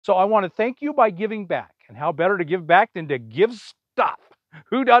So I want to thank you by giving back. And how better to give back than to give stuff?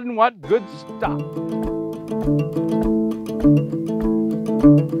 Who doesn't want good stuff?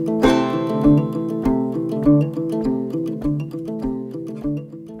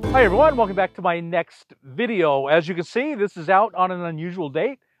 Hi everyone, welcome back to my next video. As you can see, this is out on an unusual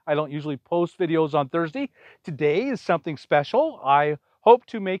date. I don't usually post videos on Thursday. Today is something special. I hope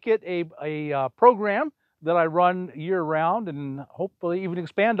to make it a program that I run year-round and hopefully even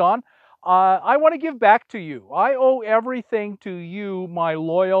expand on. I want to give back to you. I owe everything to you, my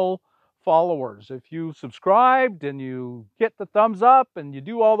loyal followers. If you subscribed and you hit the thumbs up and you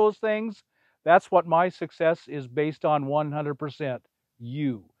do all those things, that's what my success is based on 100%.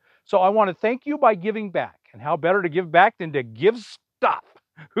 You. So I want to thank you by giving back. And how better to give back than to give stuff?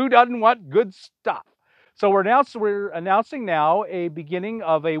 Who doesn't want good stuff? So we're announcing now a beginning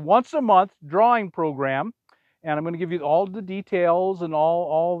of a once-a-month drawing program. And I'm going to give you all the details and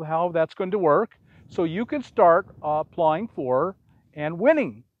all how that's going to work. So you can start applying for and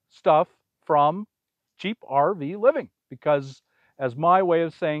winning stuff from CheapRVLiving, because as my way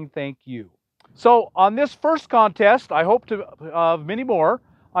of saying thank you. So on this first contest, I hope to many more,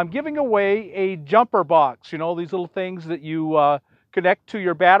 I'm giving away a jumper box. You know, these little things that you connect to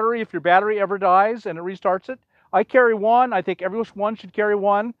your battery if your battery ever dies and it restarts it. I carry one. I think everyone should carry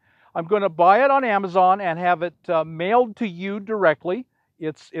one. I'm going to buy it on Amazon and have it mailed to you directly.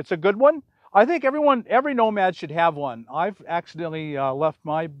 It's a good one. I think every Nomad should have one. I've accidentally left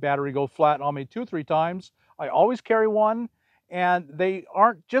my battery go flat on me 2 or 3 times. I always carry one, and they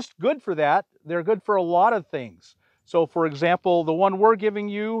aren't just good for that. They're good for a lot of things. So, for example, the one we're giving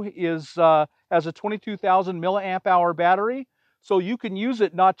you is has a 22,000 milliamp hour battery, so you can use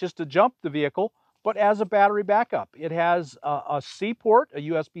it not just to jump the vehicle, but as a battery backup. It has a C port, a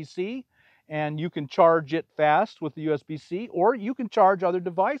USB-C, and you can charge it fast with the USB-C, or you can charge other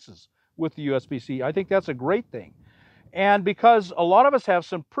devices with the USB-C. I think that's a great thing. And because a lot of us have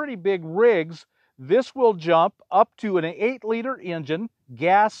some pretty big rigs, this will jump up to an 8-liter engine,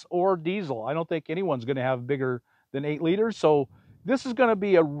 gas or diesel. I don't think anyone's going to have bigger than 8 liters, so this is going to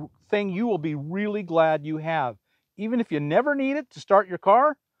be a thing you will be really glad you have. Even if you never need it to start your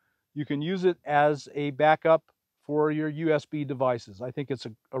car, you can use it as a backup for your USB devices. I think it's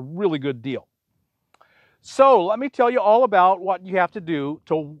a really good deal. So let me tell you all about what you have to do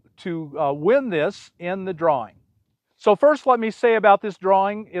to win this in the drawing. So first, let me say about this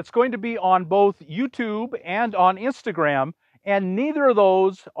drawing, it's going to be on both YouTube and on Instagram, and neither of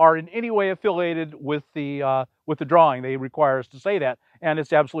those are in any way affiliated with the drawing. They require us to say that, and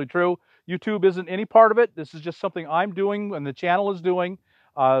it's absolutely true. YouTube isn't any part of it. This is just something I'm doing and the channel is doing,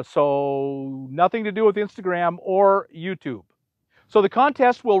 so nothing to do with Instagram or YouTube. So the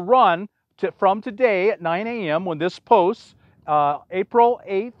contest will run from today at 9 a.m. when this posts, April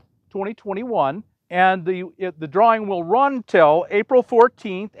 8th, 2021. And the drawing will run till April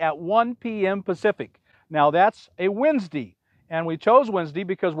 14th at 1 p.m. Pacific. Now that's a Wednesday, and we chose Wednesday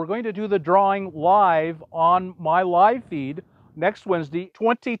because we're going to do the drawing live on my live feed next Wednesday,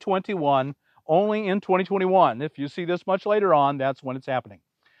 2021, only in 2021. If you see this much later on, that's when it's happening.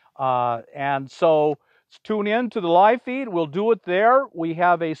 And so tune in to the live feed. We'll do it there. We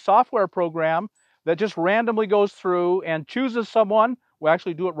have a software program that just randomly goes through and chooses someone. We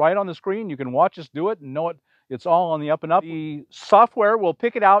actually do it right on the screen. You can watch us do it and know it. It's all on the up and up. The software will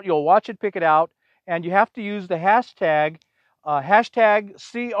pick it out. You'll watch it pick it out. And you have to use the hashtag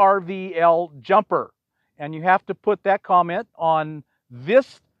CRVLjumper. And you have to put that comment on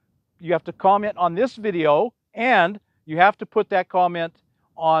this. You have to comment on this video. And you have to put that comment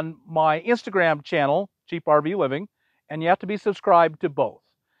on my Instagram channel, CheapRVLiving. And you have to be subscribed to both.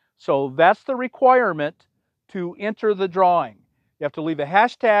 So that's the requirement to enter the drawing. You have to leave a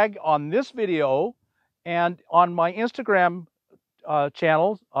hashtag on this video and on my Instagram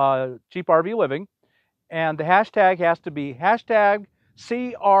channel, CheapRVLiving, and the hashtag has to be hashtag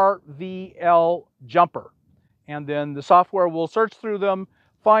CRVLjumper. And then the software will search through them,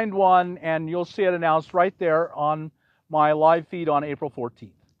 find one, and you'll see it announced right there on my live feed on April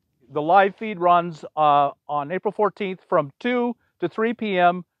 14th. The live feed runs on April 14th from 2 to 3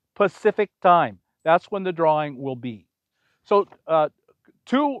 p.m. Pacific time. That's when the drawing will be. So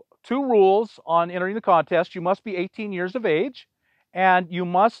two rules on entering the contest. You must be 18 years of age, and you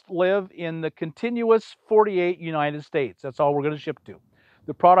must live in the contiguous 48 United States. That's all we're going to ship to.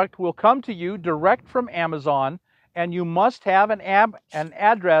 The product will come to you direct from Amazon, and you must have an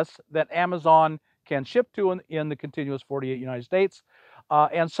address that Amazon can ship to in the contiguous 48 United States.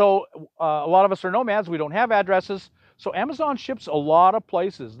 And so a lot of us are nomads. We don't have addresses. So Amazon ships a lot of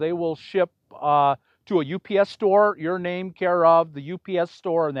places. They will ship to a UPS store, your name, care of, the UPS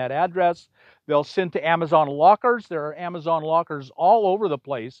store and that address. They'll send to Amazon lockers. There are Amazon lockers all over the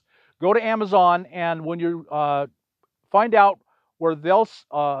place. Go to Amazon, and when you find out where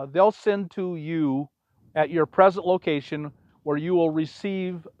they'll send to you at your present location where you will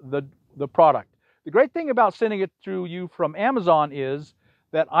receive the product. The great thing about sending it through you from Amazon is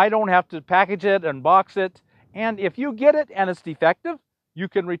that I don't have to package it and box it. And if you get it and it's defective, you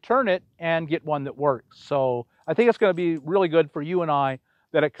can return it and get one that works. So I think it's going to be really good for you and I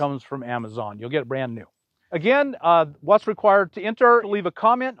that it comes from Amazon. You'll get it brand new. Again, what's required to enter, leave a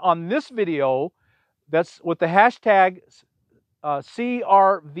comment on this video that's with the hashtag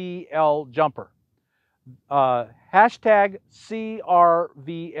CRVL jumper. Hashtag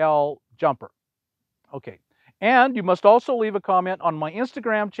CRVL jumper. Okay. And you must also leave a comment on my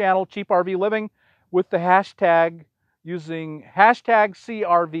Instagram channel, CheapRVLiving, with the hashtag using hashtag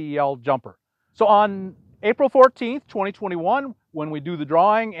CRVL jumper. So on April 14th, 2021, when we do the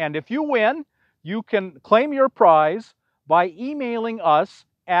drawing, and if you win, you can claim your prize by emailing us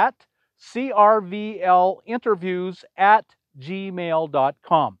at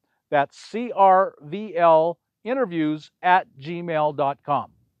crvlinterviews@gmail.com. That's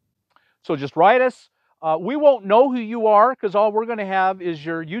crvlinterviews@gmail.com. So just write us. We won't know who you are because all we're going to have is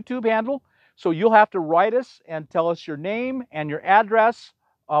your YouTube handle. So you'll have to write us and tell us your name and your address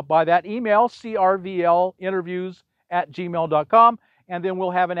by that email, crvlinterviews@gmail.com. And then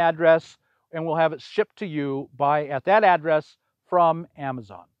we'll have an address and we'll have it shipped to you at that address from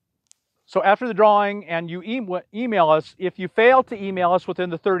Amazon. So after the drawing and you email us, if you fail to email us within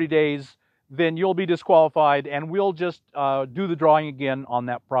the 30 days, then you'll be disqualified and we'll just do the drawing again on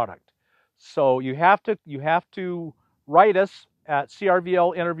that product. So you have to write us at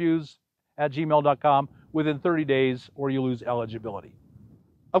crvlinterviews@gmail.com within 30 days or you lose eligibility.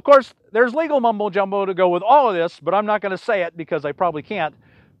 Of course, there's legal mumbo jumbo to go with all of this, but I'm not going to say it because I probably can't.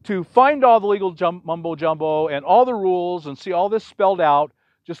 To find all the legal mumbo jumbo and all the rules and see all this spelled out,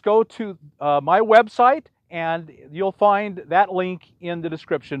 just go to my website and you'll find that link in the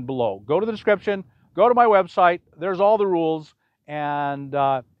description below. Go to the description, go to my website, there's all the rules, and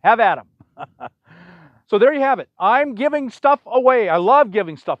have at them. So there you have it. I'm giving stuff away. I love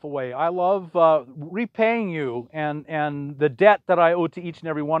giving stuff away. I love repaying you and the debt that I owe to each and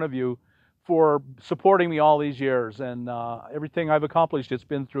every one of you for supporting me all these years, and everything I've accomplished, it's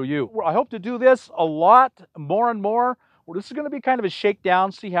been through you. I hope to do this a lot more and more. Well, this is going to be kind of a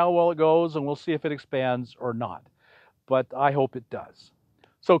shakedown, see how well it goes, and we'll see if it expands or not. But I hope it does.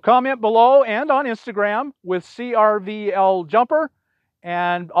 So comment below and on Instagram with CRVL Jumper,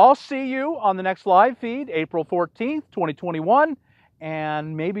 and I'll see you on the next live feed, April 14th, 2021,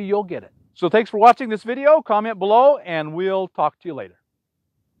 and maybe you'll get it. So thanks for watching this video. Comment below, and we'll talk to you later.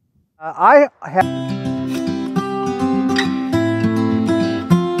 I have